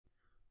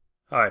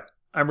Hi,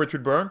 I'm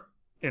Richard Byrne.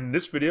 In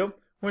this video,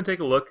 we're going to take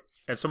a look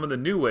at some of the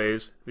new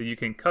ways that you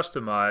can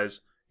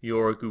customize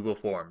your Google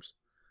Forms.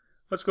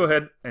 Let's go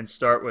ahead and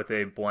start with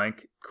a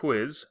blank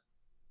quiz.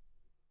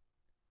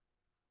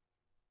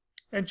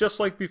 And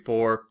just like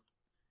before,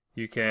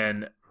 you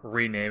can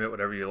rename it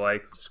whatever you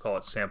like. Just call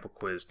it Sample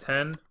Quiz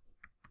 10.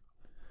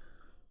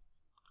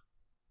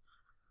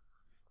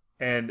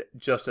 And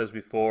just as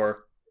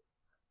before,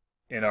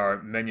 in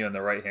our menu on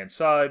the right-hand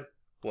side,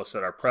 we'll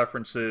set our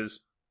preferences.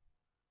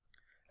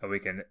 And we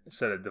can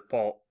set a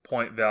default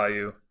point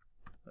value.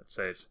 Let's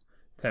say it's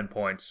 10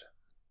 points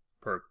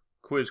per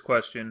quiz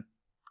question.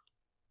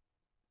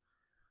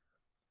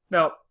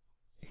 Now,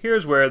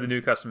 here's where the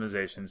new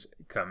customizations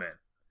come in.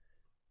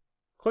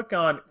 Click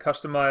on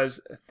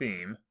Customize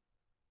Theme,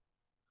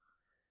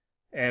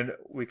 and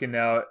we can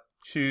now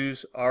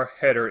choose our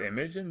header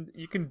image. And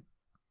you've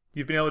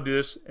been able to do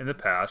this in the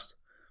past.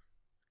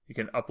 You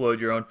can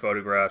upload your own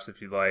photographs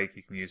if you like.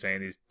 You can use any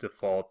of these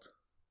default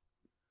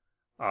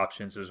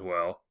options as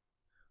well.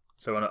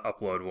 So I want to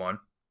upload one.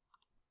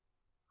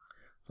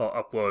 I'll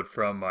upload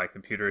from my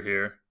computer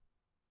here.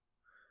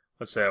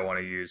 Let's say I want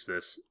to use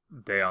this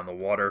day on the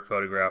water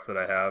photograph that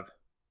I have.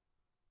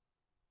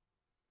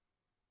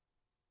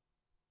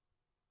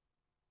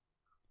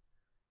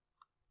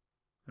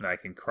 And I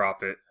can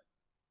crop it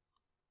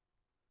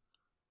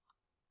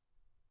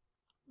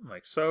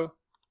like so.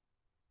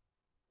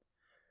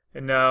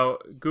 And now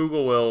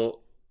Google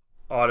will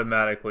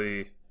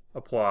automatically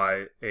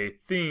apply a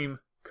theme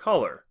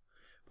color.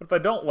 But if I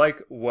don't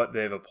like what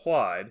they've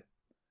applied,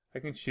 I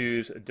can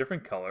choose a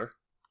different color.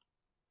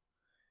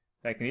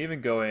 I can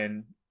even go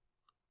in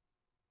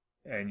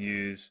and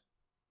use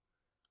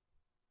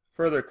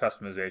further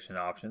customization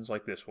options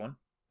like this one.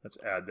 Let's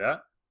add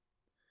that.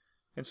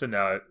 And so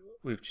now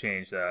we've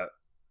changed that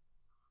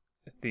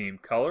theme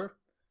color.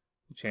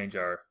 We change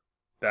our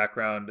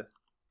background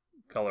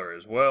color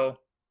as well.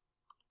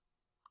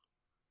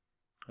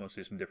 We'll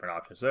see some different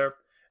options there.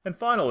 And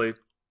finally,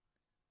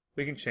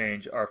 we can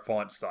change our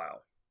font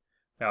style.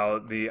 Now,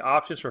 the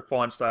options for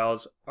font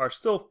styles are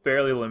still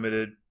fairly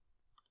limited,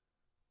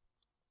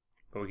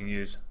 but we can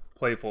use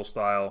playful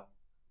style,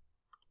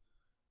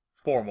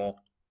 formal,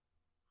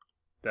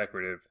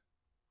 decorative,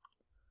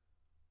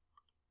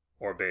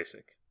 or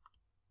basic.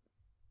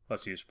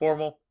 Let's use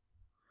formal,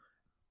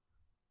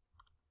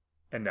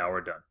 and now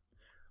we're done.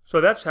 So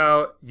that's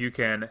how you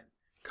can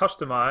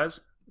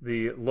customize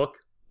the look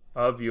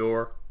of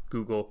your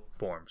Google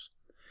Forms.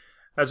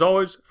 As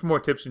always, for more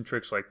tips and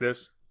tricks like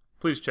this,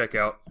 please check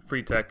out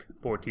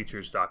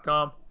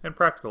freetechforteachers.com and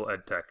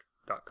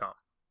practicaledtech.com.